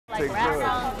take But good. you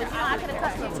know, I could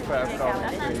have cut you Fast off.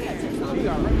 That's not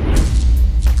good.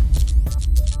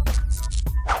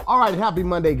 All right, happy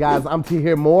Monday, guys. I'm T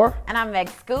here more. And I'm Meg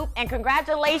Scoop, and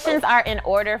congratulations are in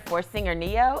order for singer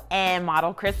Neo and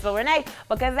model Crystal Renay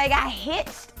because they got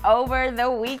hitched over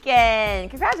the weekend.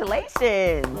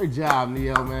 Congratulations. Great job,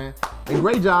 Neo, man. And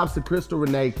great jobs to Crystal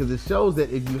Renay because it shows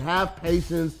that if you have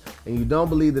patience and you don't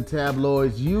believe the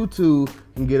tabloids, you too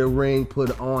can get a ring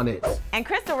put on it. And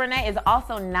Crystal Renay is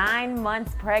also 9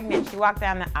 months pregnant. She walked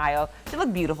down the aisle. She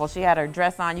looked beautiful. She had her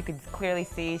dress on. You could clearly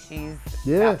see she's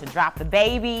about to drop the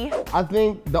baby. I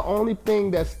think the only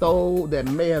thing that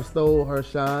may have stole her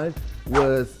shine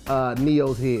was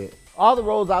Neo's head. All the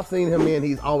roles I've seen him in,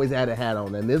 he's always had a hat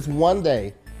on. And this one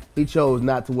day, he chose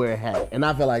not to wear a hat. And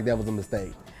I feel like that was a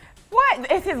mistake.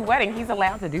 What? It's his wedding. He's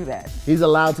allowed to do that. He's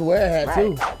allowed to wear a hat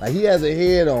too. Like he has a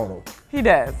head on him. He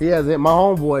does. He has it. My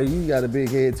homeboy, he got a big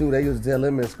head too. They used to tell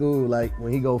him in school, like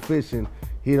when he go fishing,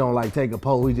 he don't like take a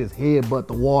pole, he just headbutt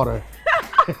the water.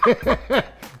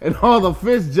 And all the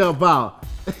fish jump out.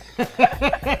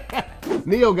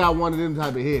 Neo got one of them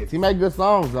type of heads. He make good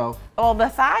songs though. Well,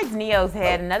 besides Neo's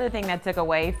head, another thing that took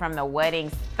away from the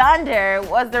wedding's thunder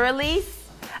was the release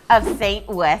of Saint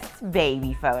West's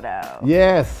baby photo.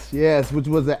 Yes, which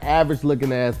was an average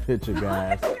looking ass picture,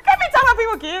 guys. You can't be talking about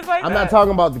people's kids like I'm that. not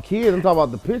talking about the kids, I'm talking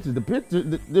about the picture. The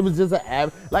picture, it was just an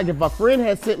average. Like if a friend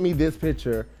had sent me this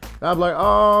picture, I'm like,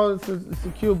 oh, it's a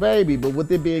cute baby. But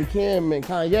with it being Kim and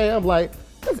Kanye, I'm like,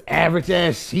 this average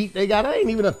ass sheet they got, it ain't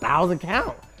even 1,000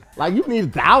 count. Like you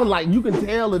need 1,000, like you can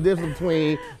tell the difference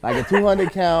between like a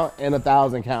 200 count and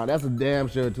 1,000 count. That's a damn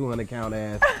sure 200 count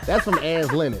ass. That's from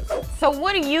Ann's Linen. So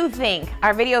what do you think?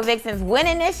 Are Video Vixens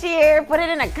winning this year? Put it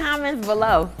in the comments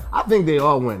below. I think they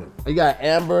are winning. You got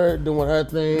Amber doing her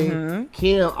thing.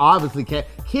 Kim obviously,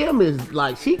 Kim is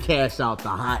like, she cashed out the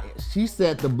highest. She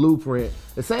set the blueprint.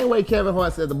 The same way Kevin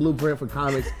Hart set the blueprint for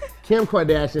comics, Kim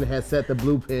Kardashian has set the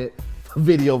blueprint for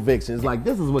Video Vixens. Like,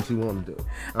 this is what you want to do.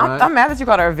 I'm mad that you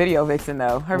called her a Video Vixen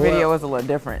though. Her video was a little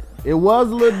different. It was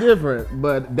a little different,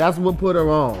 but that's what put her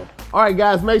on. All right,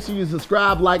 guys, make sure you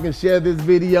subscribe, like, and share this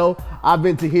video. I've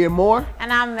been To Hear More.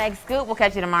 And I'm Meg Scoop. We'll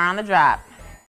catch you tomorrow on The Drop.